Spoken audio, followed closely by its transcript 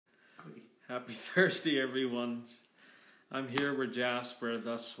Happy Thursday, everyone. I'm here with Jasper,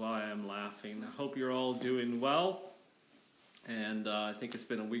 that's why I'm laughing. I hope you're all doing well. And I think it's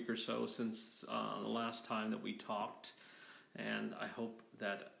been a week or so since the last time that we talked. And I hope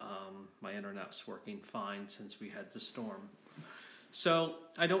that my internet's working fine since we had the storm. So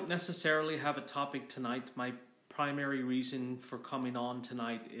I don't necessarily have a topic tonight. My primary reason for coming on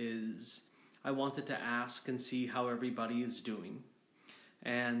tonight is I wanted to ask and see how everybody is doing.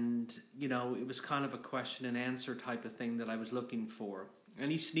 And, you know, it was kind of a question and answer type of thing that I was looking for.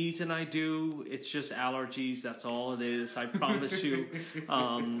 Any sneezing I do, it's just allergies. That's all it is. I promise you.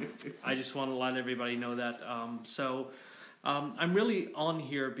 I just want to let everybody know that. I'm really on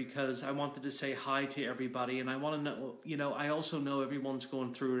here because I wanted to say hi to everybody. And I want to know, you know, I also know everyone's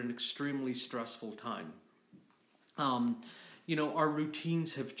going through an extremely stressful time. You know, our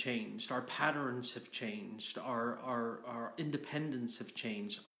routines have changed, our patterns have changed, our independence have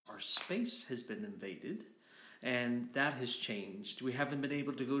changed, our space has been invaded, and that has changed. We haven't been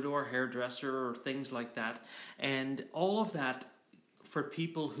able to go to our hairdresser or things like that, and all of that for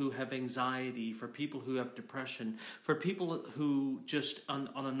people who have anxiety, for people who have depression, for people who just on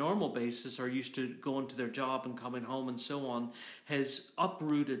a normal basis are used to going to their job and coming home and so on, has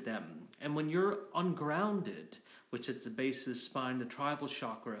uprooted them. And when you're ungrounded, which is the base of the spine, the tribal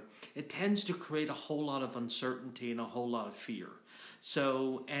chakra, it tends to create a whole lot of uncertainty and a whole lot of fear.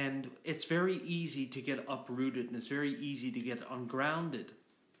 So, and it's very easy to get uprooted and it's very easy to get ungrounded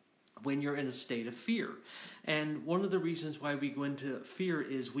when you're in a state of fear. And one of the reasons why we go into fear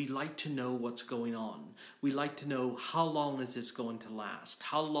is we like to know what's going on. We like to know, how long is this going to last?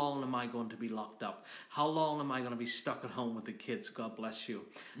 How long am I going to be locked up? How long am I going to be stuck at home with the kids? God bless you.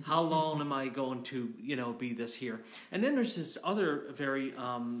 How long am I going to, you know, be this here? And then there's this other very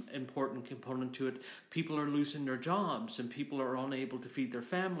important component to it. People are losing their jobs and people are unable to feed their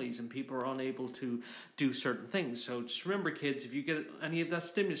families and people are unable to do certain things. So just remember, kids, if you get any of that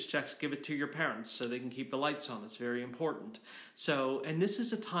stimulus checks, give it to your parents so they can keep the lights on. It's very important. So, and this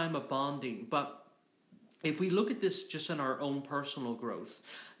is a time of bonding, but if we look at this just in our own personal growth,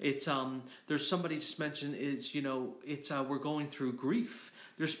 it's there's somebody just mentioned is, you know, it's we're going through grief.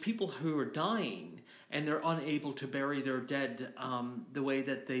 There's people who are dying and they're unable to bury their dead the way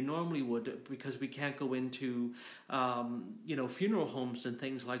that they normally would because we can't go into you know, funeral homes and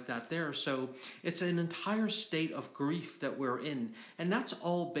things like that there. So it's an entire state of grief that we're in, and that's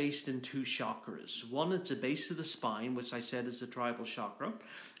all based in two chakras. One is the base of the spine, which I said is the tribal chakra,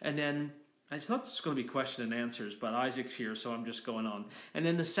 and then it's not just going to be question and answers, but Isaac's here, so I'm just going on. And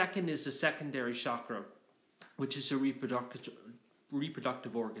then the second is the secondary chakra, which is the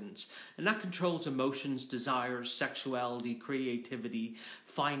reproductive organs. And that controls emotions, desires, sexuality, creativity,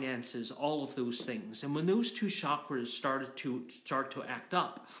 finances, all of those things. And when those two chakras start to act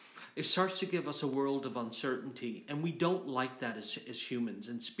up, it starts to give us a world of uncertainty. And we don't like that as humans.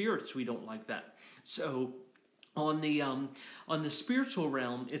 And spirits, we don't like that. So on the spiritual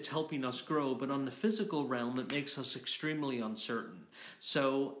realm, it's helping us grow, but on the physical realm, it makes us extremely uncertain.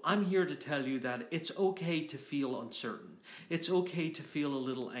 So I'm here to tell you that it's okay to feel uncertain. It's okay to feel a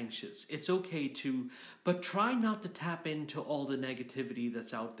little anxious. It's okay to, but try not to tap into all the negativity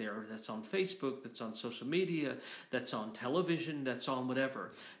that's out there, that's on Facebook, that's on social media, that's on television, that's on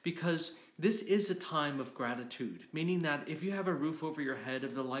whatever. Because this is a time of gratitude, meaning that if you have a roof over your head,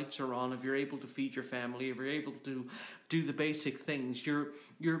 if the lights are on, if you're able to feed your family, if you're able to do the basic things,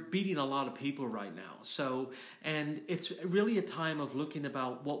 you're beating a lot of people right now. So, and it's really a time of looking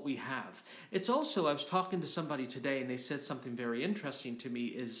about what we have. It's also, I was talking to somebody today and they said something very interesting to me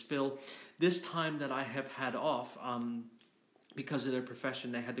is, Phil, this time that I have had off, because of their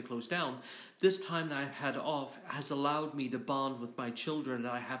profession, they had to close down. This time that I've had off has allowed me to bond with my children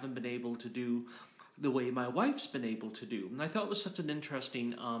that I haven't been able to do the way my wife's been able to do. And I thought it was such an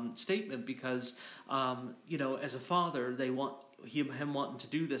interesting statement because, you know, as a father, they want him wanting to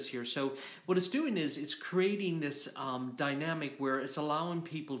do this here. So what it's doing is it's creating this dynamic where it's allowing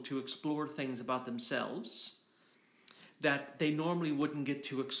people to explore things about themselves that they normally wouldn't get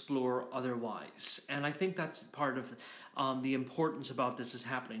to explore otherwise. And I think that's part of the importance about this is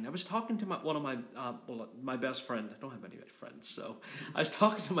happening. I was talking to one of my best friend. I don't have any friends, so I was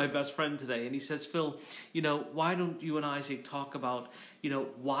talking to my best friend today, and he says, Phil, you know, why don't you and Isaac talk about, you know,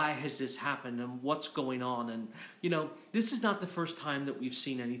 why has this happened and what's going on? And, you know, this is not the first time that we've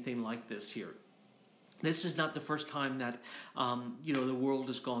seen anything like this here. This is not the first time that, the world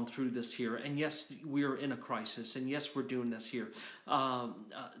has gone through this here. And yes, we're in a crisis. And yes, we're doing this here.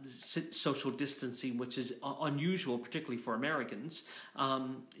 Social distancing, which is unusual, particularly for Americans.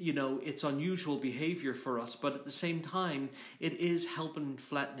 It's unusual behavior for us. But at the same time, it is helping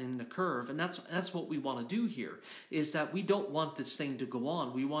flattening the curve. And that's what we want to do here, is that we don't want this thing to go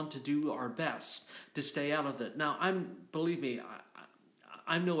on. We want to do our best to stay out of it. Now, believe me,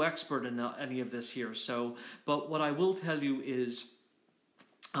 I'm no expert in any of this here, but what I will tell you is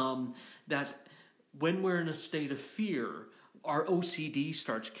that when we're in a state of fear, our OCD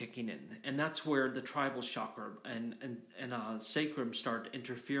starts kicking in, and that's where the tribal chakra and sacrum start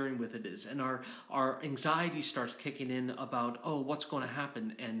interfering with it is, and our anxiety starts kicking in about, oh, what's going to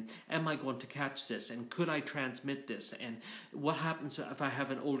happen, and am I going to catch this, and could I transmit this, and what happens if I have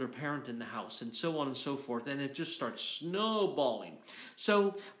an older parent in the house, and so on and so forth, and it just starts snowballing.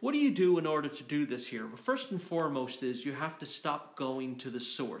 So what do you do in order to do this here? Well, first and foremost is you have to stop going to the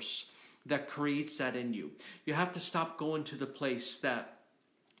source that creates that in you. You have to stop going to the place that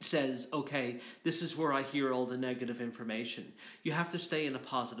says, okay, this is where I hear all the negative information. You have to stay in a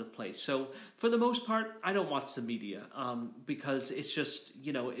positive place. So for the most part, I don't watch the media because it's just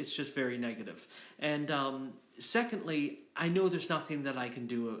very negative. And secondly, I know there's nothing that I can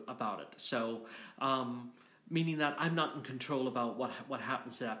do about it. So meaning that I'm not in control about what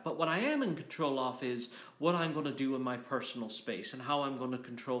happens to that. But what I am in control of is what I'm going to do in my personal space and how I'm going to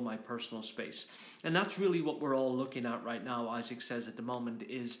control my personal space. And that's really what we're all looking at right now, Isaac says at the moment,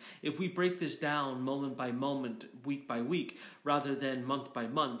 is if we break this down moment by moment, week by week, rather than month by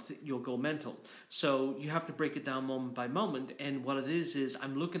month, you'll go mental. So you have to break it down moment by moment. And what it is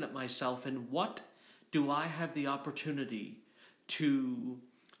I'm looking at myself and what do I have the opportunity to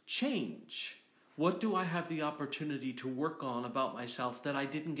change? What do I have the opportunity to work on about myself that I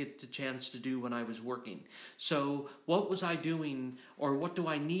didn't get the chance to do when I was working? So what was I doing, or what do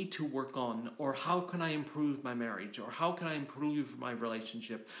I need to work on, or how can I improve my marriage, or how can I improve my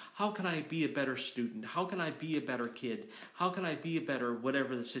relationship? How can I be a better student? How can I be a better kid? How can I be a better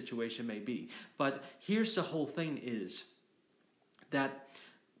whatever the situation may be? But here's the whole thing is that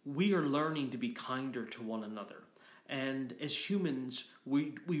we are learning to be kinder to one another. And as humans,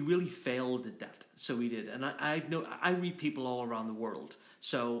 we really failed at that. So we did. And I read people all around the world.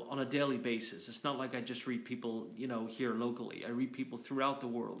 So on a daily basis, it's not like I just read people, here locally. I read people throughout the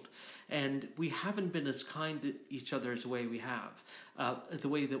world. And we haven't been as kind to each other as the way we have, the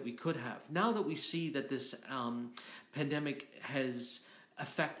way that we could have. Now that we see that this pandemic has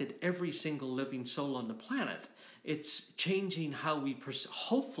affected every single living soul on the planet, it's changing how we,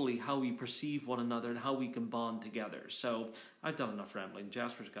 hopefully, how we perceive one another and how we can bond together. So I've done enough rambling.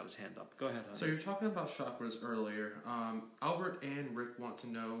 Jasper's got his hand up. Go ahead, honey. So you're talking about chakras earlier. Albert and Rick want to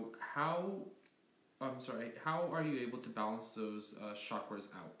know how are you able to balance those chakras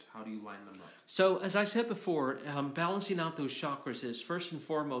out? How do you line them up? So as I said before, balancing out those chakras is, first and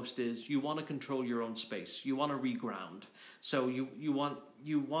foremost, is you want to control your own space. You want to reground. So you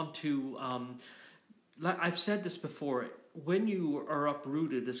want to... I've said this before, when you are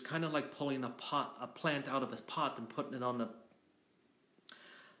uprooted, it's kind of like pulling a plant out of a pot and putting it on a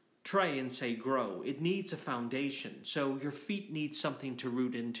tray and say grow. It needs a foundation. So your feet need something to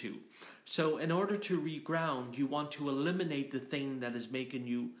root into. So in order to reground, you want to eliminate the thing that is making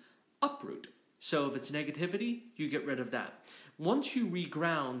you uproot. So if it's negativity, you get rid of that. Once you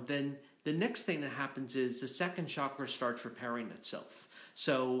reground, then the next thing that happens is the second chakra starts repairing itself.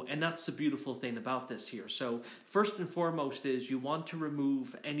 So, and that's the beautiful thing about this here. So first and foremost is you want to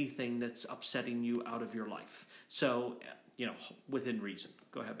remove anything that's upsetting you out of your life. So, within reason.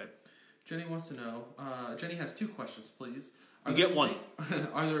 Go ahead, babe. Jenny wants to know, Jenny has 2 questions, please. You get one.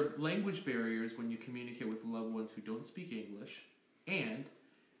 Are there language barriers when you communicate with loved ones who don't speak English? And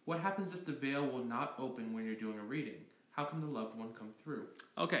what happens if the veil will not open when you're doing a reading? How can the loved one come through?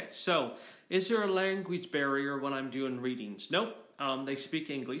 Okay, so is there a language barrier when I'm doing readings? Nope. They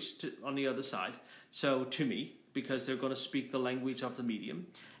speak English on the other side, so to me, because they're going to speak the language of the medium.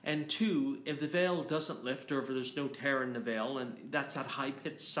 And 2, if the veil doesn't lift, or if there's no tear in the veil, and that's that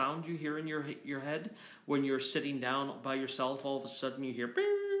high-pitched sound you hear in your head when you're sitting down by yourself, all of a sudden you hear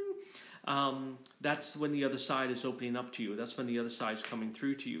bing. That's when the other side is opening up to you. That's when the other side is coming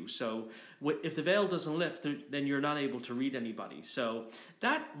through to you. So if the veil doesn't lift, then you're not able to read anybody. So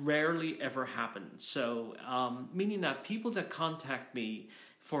that rarely ever happens. So meaning that people that contact me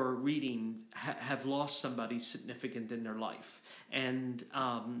for reading have lost somebody significant in their life, and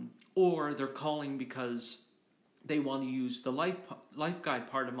or they're calling because they want to use the life guide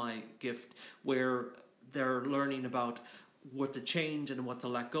part of my gift, where they're learning about what to change and what to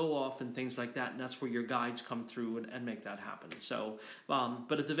let go of and things like that. And that's where your guides come through and make that happen. So,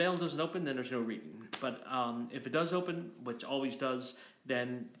 but if the veil doesn't open, then there's no reading. But if it does open, which always does,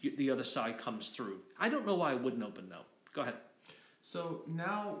 then the other side comes through. I don't know why it wouldn't open though. Go ahead. So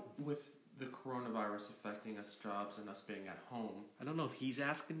now with the coronavirus affecting us jobs and us being at home. I don't know if he's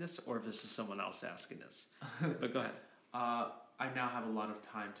asking this or if this is someone else asking this. But go ahead. I now have a lot of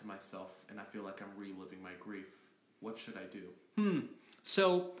time to myself and I feel like I'm reliving my grief. What should I do?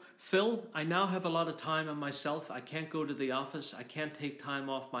 So, Phil, I now have a lot of time on myself. I can't go to the office. I can't take time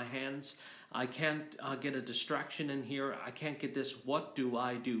off my hands. I can't get a distraction in here. I can't get this. What do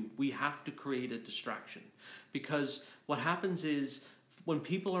I do? We have to create a distraction. Because what happens is when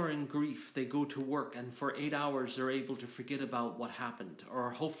people are in grief, they go to work and for 8 hours they're able to forget about what happened.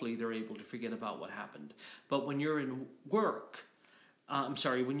 Or hopefully they're able to forget about what happened. But when you're in work...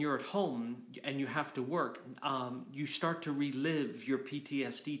 when you're at home and you have to work, you start to relive your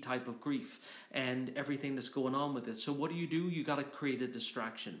PTSD type of grief and everything that's going on with it. So what do? You got to create a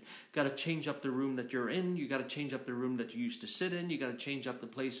distraction. Got to change up the room that you're in. You got to change up the room that you used to sit in. You got to change up the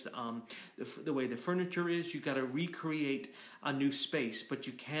place, the way the furniture is. You got to recreate a new space, but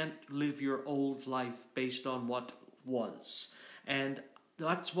you can't live your old life based on what was. And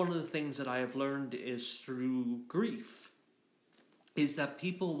that's one of the things that I have learned is through grief. Is that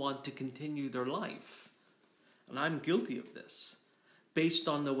people want to continue their life, and I'm guilty of this, based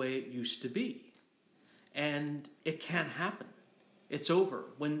on the way it used to be. And it can't happen. It's over.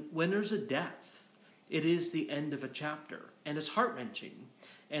 When there's a death, it is the end of a chapter. And it's heart-wrenching,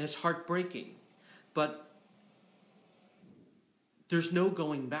 and it's heartbreaking. But there's no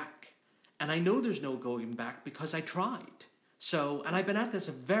going back. And I know there's no going back because I tried. So, and I've been at this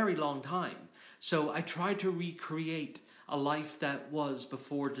a very long time. So I tried to recreate a life that was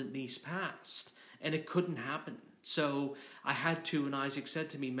before Denise passed, and it couldn't happen. So I had to, and Isaac said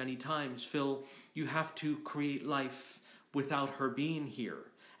to me many times, Phil, you have to create life without her being here.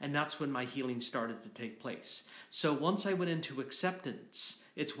 And that's when my healing started to take place. So once I went into acceptance,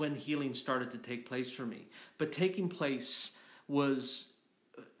 it's when healing started to take place for me. But taking place was...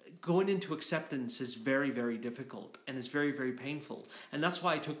 Going into acceptance is very, very difficult and it's very, very painful. And that's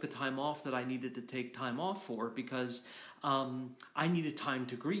why I took the time off that I needed to take time off for, because I needed time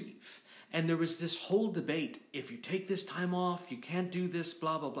to grieve. And there was this whole debate. If you take this time off, you can't do this,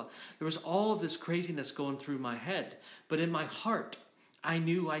 blah, blah, blah. There was all of this craziness going through my head. But in my heart, I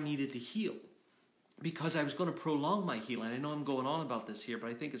knew I needed to heal, because I was going to prolong my healing. I know I'm going on about this here, but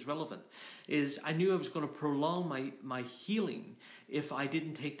I think it's relevant. I knew I was going to prolong my healing if I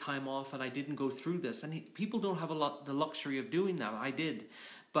didn't take time off and I didn't go through this. And people don't have the luxury of doing that. I did.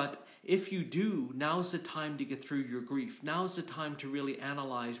 But if you do, now's the time to get through your grief. Now's the time to really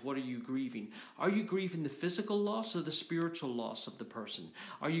analyze, what are you grieving? Are you grieving the physical loss or the spiritual loss of the person?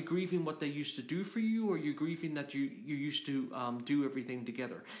 Are you grieving what they used to do for you, or are you grieving that you used to do everything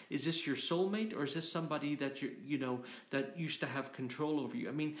together? Is this your soulmate, or is this somebody that that used to have control over you?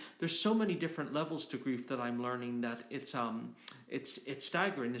 I mean, there's so many different levels to grief that I'm learning that it's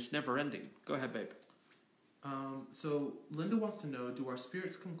staggering. It's never ending. Go ahead, babe. So Linda wants to know, do our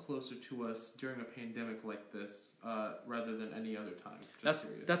spirits come closer to us during a pandemic like this rather than any other time?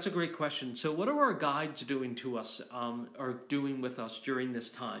 That's a great question. So what are our guides doing to us or doing with us during this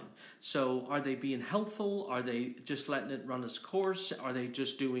time? So are they being helpful? Are they just letting it run its course? Are they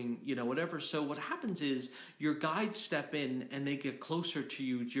just doing, whatever? So what happens is your guides step in and they get closer to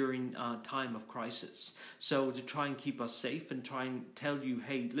you during time of crisis. So to try and keep us safe and try and tell you,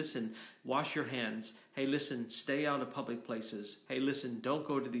 hey, listen, wash your hands. Hey, listen, stay out of public places. Hey, listen, don't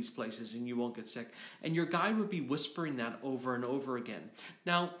go to these places and you won't get sick. And your guide would be whispering that over and over again.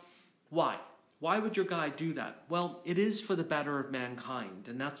 Now, why? Why would your guide do that? Well, it is for the better of mankind.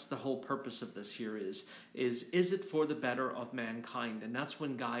 And that's the whole purpose of this here is it for the better of mankind? And that's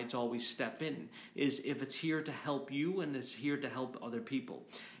when guides always step in, is if it's here to help you and it's here to help other people.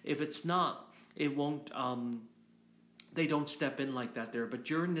 If it's not, it won't... They don't step in like that there. But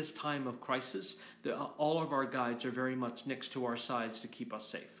during this time of crisis, all of our guides are very much next to our sides to keep us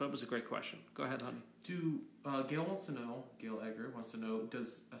safe. That was a great question. Go ahead, honey. Gail Egger wants to know,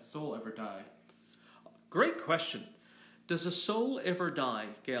 does a soul ever die? Great question. Does a soul ever die,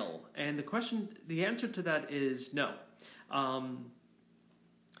 Gail? And the answer to that is no.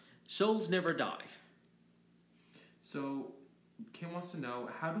 Souls never die. So Kim wants to know,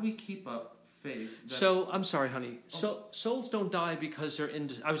 how do we keep up faith? So I'm sorry, honey. So souls don't die because they're in.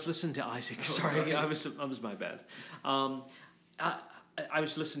 I was listening to Isaac. Sorry, I was my bad. I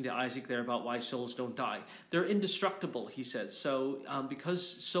was listening to Isaac there about why souls don't die. They're indestructible, he says. So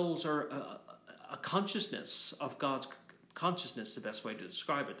because souls are a consciousness of God's consciousness is the best way to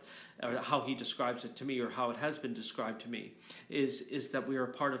describe it, or how he describes it to me, or how it has been described to me, is that we are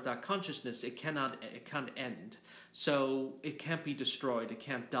a part of that consciousness. It can't end, so it can't be destroyed. It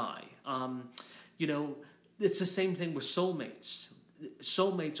can't die. It's the same thing with soulmates.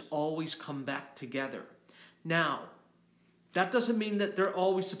 Soulmates always come back together. Now, that doesn't mean that they're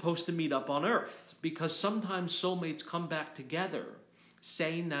always supposed to meet up on Earth, because sometimes soulmates come back together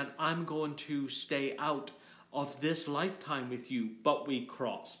saying that I'm going to stay out of this lifetime with you, but we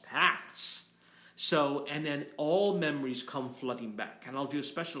cross paths. So, and then all memories come flooding back. And I'll do a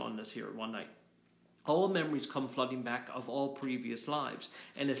special on this here one night. All memories come flooding back of all previous lives.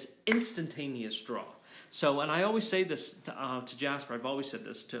 And it's instantaneous draw. So, and I always say this to Jasper. I've always said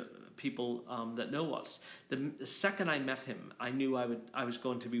this to people that know us. The second I met him, I knew I was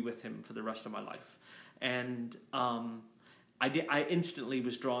going to be with him for the rest of my life. And I instantly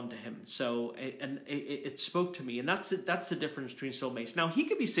was drawn to him. So, it spoke to me. And that's the difference between soulmates. Now, he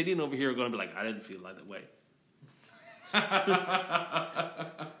could be sitting over here going to be like, I didn't feel that way.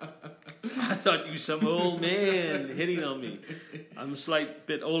 I thought you some old man hitting on me. I'm a slight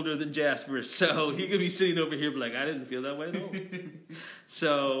bit older than Jasper, so he could be sitting over here, be like, I didn't feel that way at all.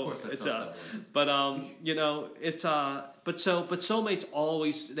 So of course I it's felt that way. but soulmates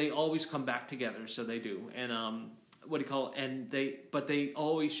always come back together, so they do. And they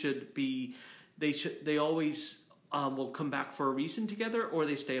always should be. They always will come back for a reason together, or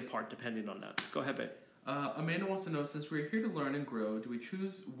they stay apart depending on that. Go ahead, babe. Amanda wants to know, since we're here to learn and grow, do we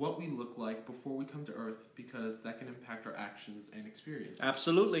choose what we look like before we come to Earth, because that can impact our actions and experiences?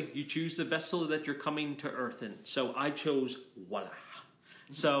 Absolutely. You choose the vessel that you're coming to Earth in. So I chose voila.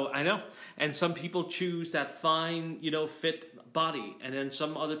 So I know. And some people choose that fine, fit body. And then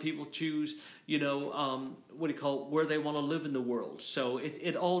some other people choose, where they want to live in the world. So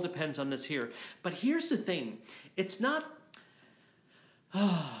it all depends on this here. But here's the thing. It's not...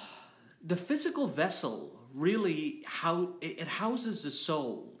 the physical vessel really it houses the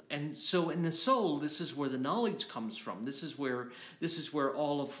soul, and so in the soul, this is where the knowledge comes from. This is where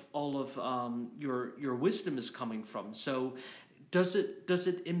all of your wisdom is coming from. So, does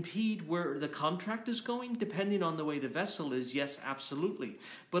it impede where the contract is going? Depending on the way the vessel is, yes, absolutely.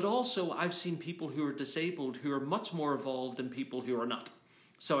 But also, I've seen people who are disabled who are much more evolved than people who are not.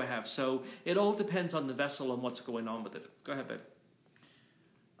 So I have. So it all depends on the vessel and what's going on with it. Go ahead, babe.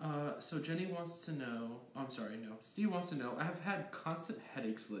 So Jenny wants to know, Steve wants to know, I have had constant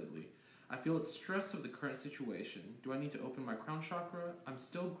headaches lately. I feel it's stress of the current situation. Do I need to open my crown chakra? I'm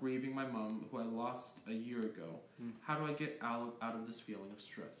still grieving my mom, who I lost a year ago. How do I get out of this feeling of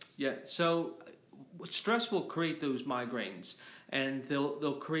stress? Yeah, so stress will create those migraines, and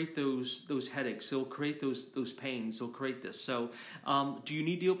they'll create those headaches. They'll create those pains. They'll create this. So, do you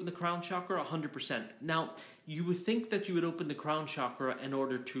need to open the crown chakra? 100%. Now, you would think that you would open the crown chakra in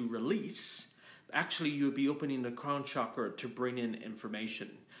order to release. Actually, you would be opening the crown chakra to bring in information.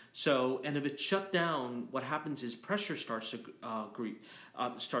 So, and if it's shut down, what happens is pressure starts to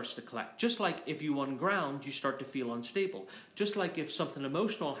collect. Just like if you unground, you start to feel unstable. Just like if something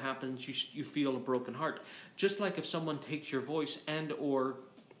emotional happens, you feel a broken heart. Just like if someone takes your voice and or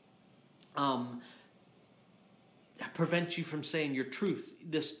prevents you from saying your truth,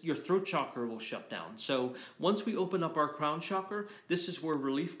 your throat chakra will shut down. So once we open up our crown chakra, this is where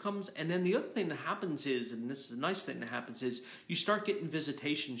relief comes. And then the other thing that happens is, and this is a nice thing that happens, is you start getting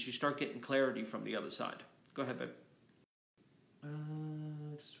visitations, you start getting clarity from the other side. Go ahead, babe.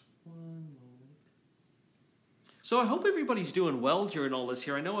 Just one moment. So I hope everybody's doing well during all this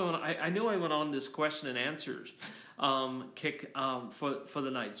here. I know I went on this question and answers kick for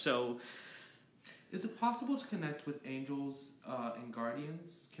the night. So, is it possible to connect with angels and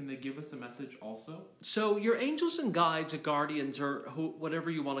guardians? Can they give us a message also? So your angels and guides or guardians, or whatever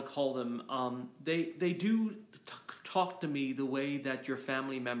you want to call them, they do talk to me the way that your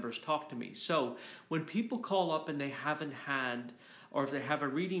family members talk to me. So when people call up and they haven't had, or if they have a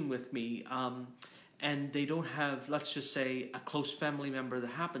reading with me, and they don't have, let's just say, a close family member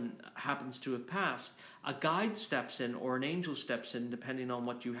that happens to have passed, a guide steps in or an angel steps in, depending on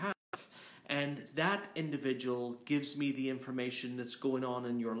what you have. And that individual gives me the information that's going on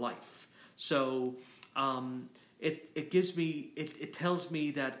in your life. So it tells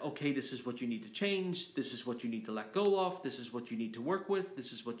me that, okay, this is what you need to change. This is what you need to let go of. This is what you need to work with.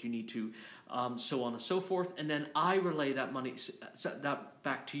 This is what you need to, so on and so forth. And then I relay that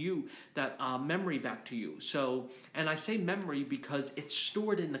back to you, that memory back to you. So, and I say memory because it's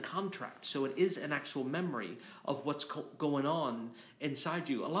stored in the contract. So it is an actual memory of what's going on inside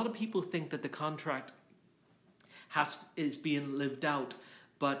you. A lot of people think that the contract is being lived out,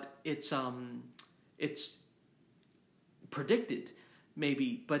 but it's predicted,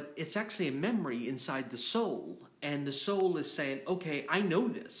 maybe, but it's actually a memory inside the soul. And the soul is saying, okay, I know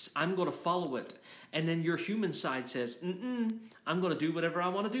this. I'm going to follow it. And then your human side says, I'm going to do whatever I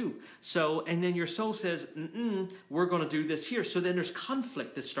want to do. So, and then your soul says, we're going to do this here. So then there's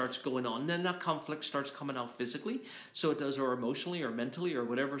conflict that starts going on. And then that conflict starts coming out physically. So it does, or emotionally, or mentally, or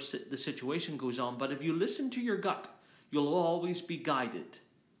whatever the situation goes on. But if you listen to your gut, you'll always be guided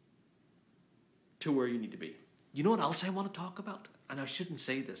to where you need to be. You know what else I want to talk about? And I shouldn't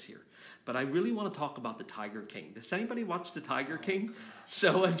say this here, but I really want to talk about the Tiger King. Does anybody watch the Tiger King?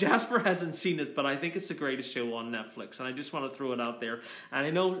 So Jasper hasn't seen it, but I think it's the greatest show on Netflix, and I just want to throw it out there. And I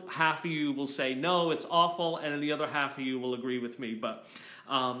know half of you will say, no, it's awful, and then the other half of you will agree with me. But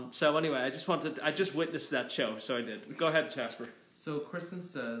so anyway, I just witnessed that show, so I did. Go ahead, Jasper. So Kristen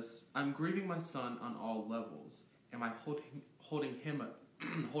says, I'm grieving my son on all levels. Am I holding him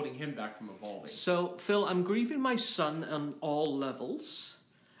back from evolving? So, Phil, I'm grieving my son on all levels.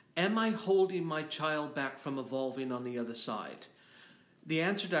 Am I holding my child back from evolving on the other side? The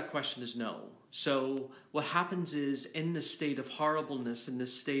answer to that question is no. So what happens is, in this state of horribleness, in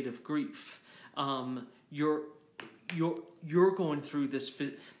this state of grief, you're going through this.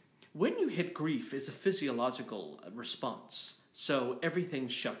 When you hit grief, it's a physiological response. So everything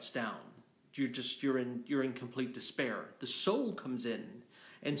shuts down. You're in complete despair. The soul comes in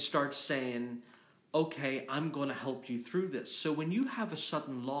and starts saying, okay, I'm going to help you through this. So when you have a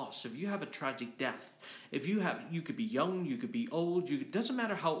sudden loss, if you have a tragic death, you could be young, you could be old, it doesn't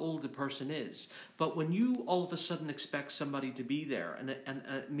matter how old the person is, but when you all of a sudden expect somebody to be there and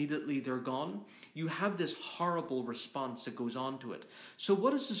immediately they're gone, you have this horrible response that goes on to it. So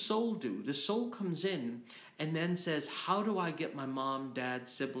what does the soul do? The soul comes in and then says, how do I get my mom, dad,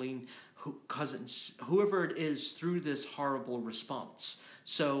 sibling, cousins, whoever it is, through this horrible response?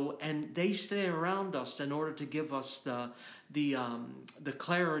 So, and they stay around us in order to give us the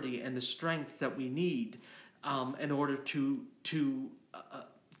clarity and the strength that we need in order to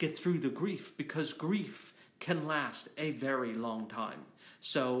get through the grief, because grief can last a very long time.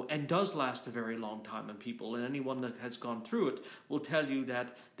 So, and does last a very long time in people, and anyone that has gone through it will tell you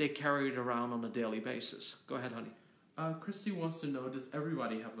that they carry it around on a daily basis. Go ahead, honey. Christy wants to know, does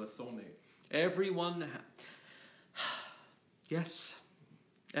everybody have a soulmate? Yes.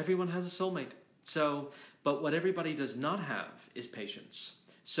 Everyone has a soulmate. So, but what everybody does not have is patience.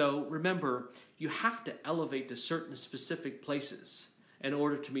 So remember, you have to elevate to certain specific places in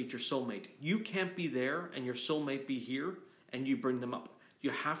order to meet your soulmate. You can't be there and your soulmate be here and you bring them up. You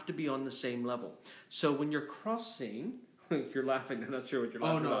have to be on the same level. So when you're crossing, you're laughing, I'm not sure what you're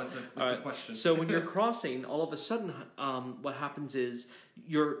laughing about. Oh no, it's a question. So when you're crossing, all of a sudden what happens is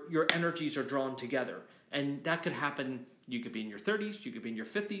your energies are drawn together. And that could happen. You could be in your 30s, you could be in your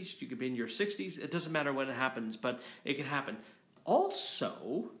 50s, you could be in your 60s. It doesn't matter when it happens, but it can happen.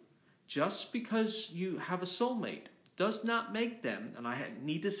 Also, just because you have a soulmate does not make them, and I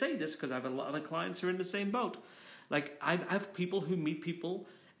need to say this because I have a lot of clients who are in the same boat. Like, I have people who meet people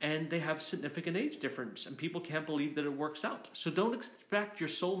and they have significant age difference, and people can't believe that it works out. So don't expect your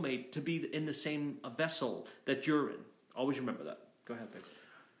soulmate to be in the same vessel that you're in. Always remember that. Go ahead, babe.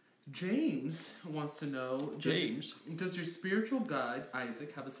 James wants to know, does your spiritual guide,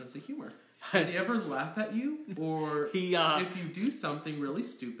 Isaac, have a sense of humor? Does he ever laugh at you? Or if you do something really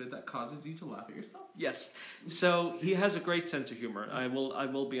stupid that causes you to laugh at yourself? Yes. So he has a great sense of humor. I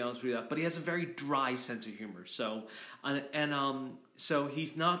will be honest with you. But he has a very dry sense of humor. So, so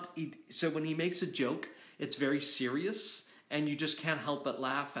he's not, so when he makes a joke, it's very serious. And you just can't help but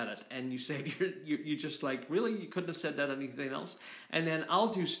laugh at it. And you say, you're just like, really? You couldn't have said that anything else? And then I'll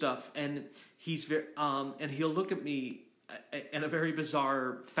do stuff, and he's very, and he'll look at me in a very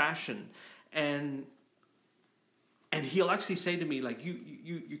bizarre fashion. And he'll actually say to me, like,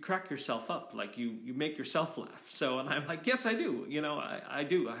 you crack yourself up, like you make yourself laugh. So, and I'm like, yes, I do. You know, I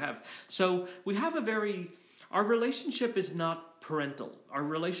do, I have. So we have our relationship is not parental. Our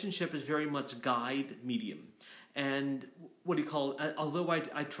relationship is very much guide medium. And what do you call it? Although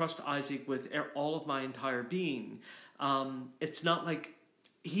I trust Isaac with all of my entire being, it's not like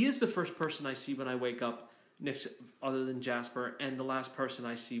he is the first person I see when I wake up, next other than Jasper, and the last person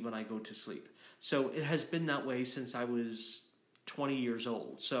I see when I go to sleep. So it has been that way since I was 20 years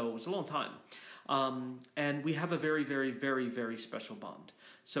old. So it's a long time. And we have a very, very, very, very special bond.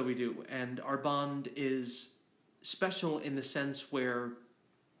 So we do. And our bond is special in the sense where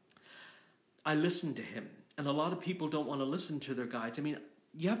I listen to him. And a lot of people don't want to listen to their guides. I mean,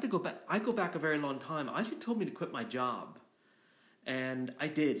 you have to go back. I go back a very long time. Isaac told me to quit my job. And I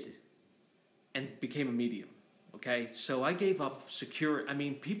did. And became a medium. Okay, so I gave up secure. I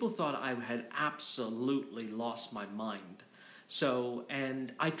mean, people thought I had absolutely lost my mind. So,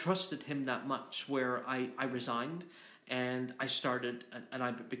 and I trusted him that much where I resigned and I started and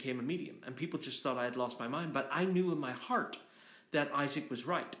I became a medium. And people just thought I had lost my mind. But I knew in my heart that Isaac was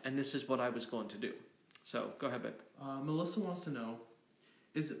right. And this is what I was going to do. So, go ahead, babe. Melissa wants to know,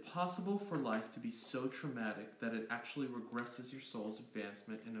 is it possible for life to be so traumatic that it actually regresses your soul's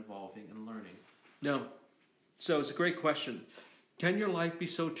advancement in evolving and learning? No. So it's a great question. Can your life be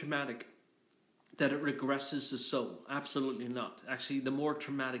so traumatic that it regresses the soul? Absolutely not. Actually, the more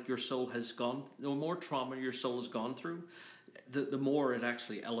traumatic your soul has gone, the more trauma your soul has gone through, the more it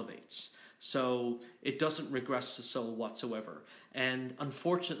actually elevates. So it doesn't regress the soul whatsoever. And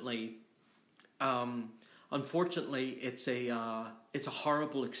unfortunately, it's a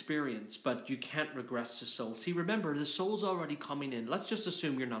horrible experience, but you can't regress the soul. See, remember, the soul's already coming in. Let's just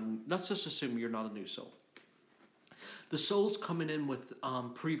assume you're not a new soul. The soul's coming in with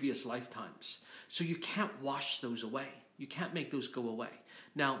previous lifetimes. So you can't wash those away. You can't make those go away.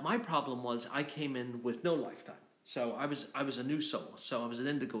 Now, my problem was I came in with no lifetime. So I was a new soul. So I was an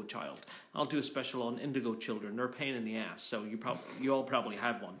indigo child. I'll do a special on indigo children. They're a pain in the ass. So you all probably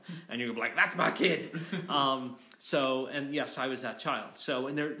have one. And you're like, that's my kid. And yes, I was that child. So,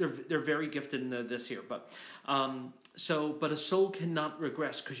 and they're very gifted in this here. But a soul cannot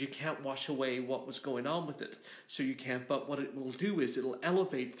regress because you can't wash away what was going on with it. So you can't, but what it will do is it'll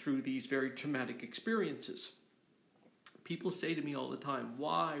elevate through these very traumatic experiences. People say to me all the time,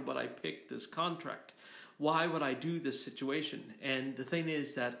 why would I pick this contract? Why would I do this situation? And the thing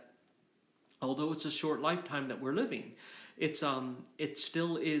is that although it's a short lifetime that we're living, it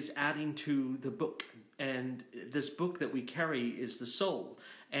still is adding to the book. And this book that we carry is the soul.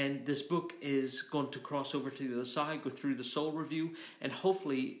 And this book is going to cross over to the other side, go through the soul review, and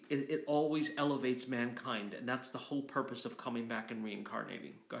hopefully it always elevates mankind. And that's the whole purpose of coming back and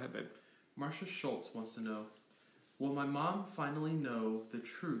reincarnating. Go ahead, babe. Marsha Schultz wants to know, will my mom finally know the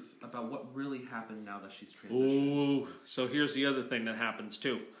truth about what really happened now that she's transitioned? Ooh, so here's the other thing that happens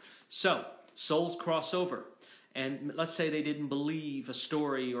too. So, souls cross over. And let's say they didn't believe a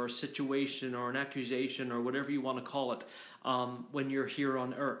story or a situation or an accusation or whatever you want to call it when you're here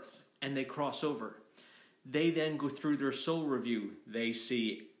on earth, and they cross over. They then go through their soul review. They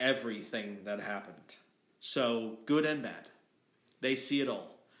see everything that happened. So, good and bad. They see it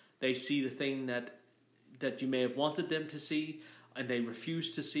all. They see the thing that you may have wanted them to see, and they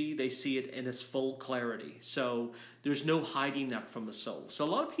refuse to see. They see it in its full clarity. So there's no hiding that from the soul. So a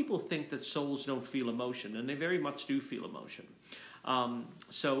lot of people think that souls don't feel emotion, and they very much do feel emotion.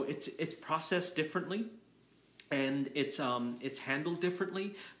 So it's processed differently, and it's handled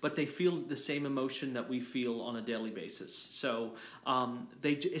differently, but they feel the same emotion that we feel on a daily basis. So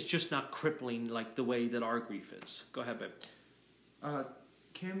it's just not crippling like the way that our grief is. Go ahead, babe.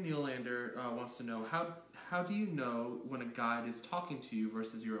 Kim Nealander wants to know, how do you know when a guide is talking to you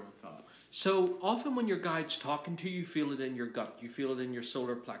versus your own thoughts? So often when your guide's talking to you, you feel it in your gut. You feel it in your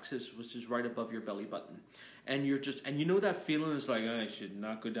solar plexus, which is right above your belly button. And you know that feeling is like, I should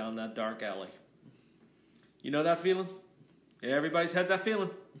not go down that dark alley. You know that feeling? Everybody's had that feeling.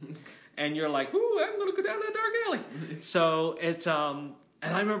 And you're like, ooh, I'm going to go down that dark alley. So it's,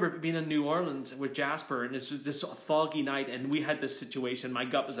 and I remember being in New Orleans with Jasper, and this was this foggy night, and we had this situation. My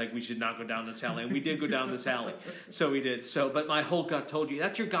gut was like, we should not go down this alley, and we did go down this alley. So we did. So, but my whole gut told you,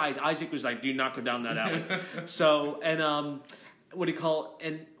 that's your guide. Isaac was like, do not go down that alley. So, and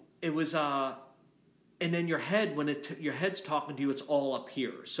and it was, and then your head, when your head's talking to you, it's all up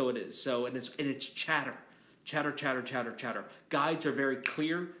here. So it is. So, and it's chatter. Chatter, chatter, chatter, chatter. Guides are very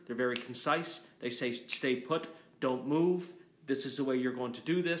clear. They're very concise. They say, stay put, don't move. This is the way you're going to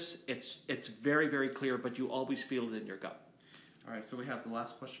do this. It's very, very clear, but you always feel it in your gut. All right, so we have the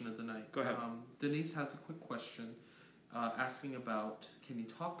last question of the night. Go ahead. Denise has a quick question asking about, can you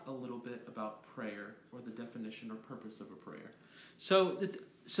talk a little bit about prayer or the definition or purpose of a prayer? So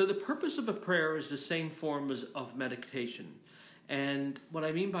the purpose of a prayer is the same form of meditation. And what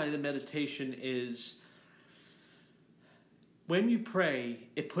I mean by the meditation is when you pray,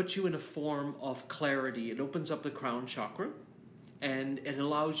 it puts you in a form of clarity. It opens up the crown chakra. And it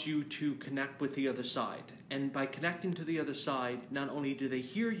allows you to connect with the other side. And by connecting to the other side, not only do they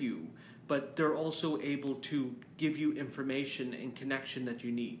hear you, but they're also able to give you information and connection that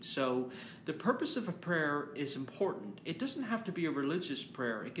you need. So the purpose of a prayer is important. It doesn't have to be a religious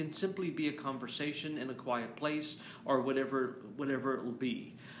prayer. It can simply be a conversation in a quiet place or whatever it will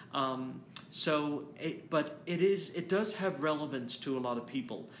be. But it does have relevance to a lot of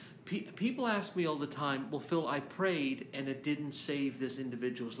people. People ask me all the time, well, Phil, I prayed and it didn't save this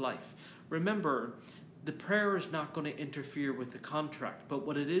individual's life. Remember, the prayer is not going to interfere with the contract, but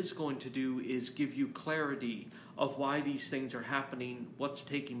what it is going to do is give you clarity of why these things are happening, what's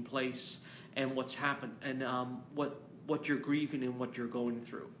taking place, and what's happened, and what you're grieving and what you're going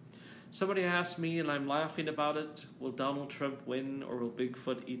through. Somebody asked me, and I'm laughing about it, will Donald Trump win or will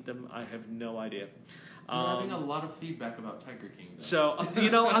Bigfoot eat them? I have no idea. We're having a lot of feedback about Tiger King, though. So,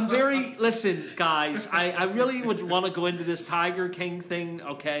 I'm very... Listen, guys, I really would want to go into this Tiger King thing,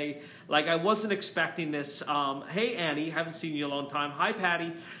 okay? Like, I wasn't expecting this. Hey, Annie, haven't seen you in a long time. Hi,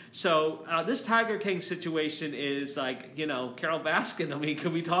 Patty. So, this Tiger King situation is like, Carol Baskin. I mean,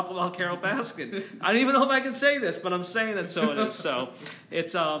 could we talk about Carol Baskin? I don't even know if I can say this, but I'm saying it, so it is. So,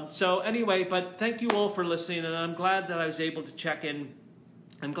 it's... So, anyway, but thank you all for listening, and I'm glad that I was able to check in.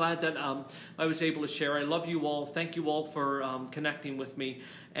 I'm glad that I was able to share. I love you all. Thank you all for connecting with me.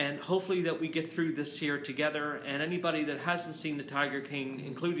 And hopefully that we get through this here together. And anybody that hasn't seen the Tiger King,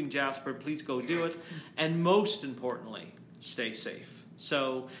 including Jasper, please go do it. And most importantly, stay safe.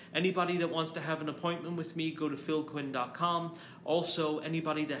 So anybody that wants to have an appointment with me, go to philquinn.com. Also,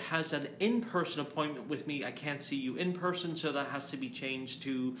 anybody that has an in-person appointment with me, I can't see you in person, so that has to be changed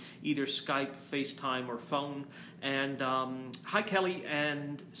to either Skype, FaceTime, or phone. And hi, Kelly.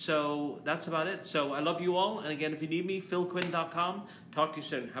 And so that's about it. So I love you all. And again, if you need me, philquinn.com. Talk to you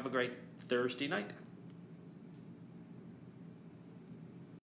soon. Have a great Thursday night.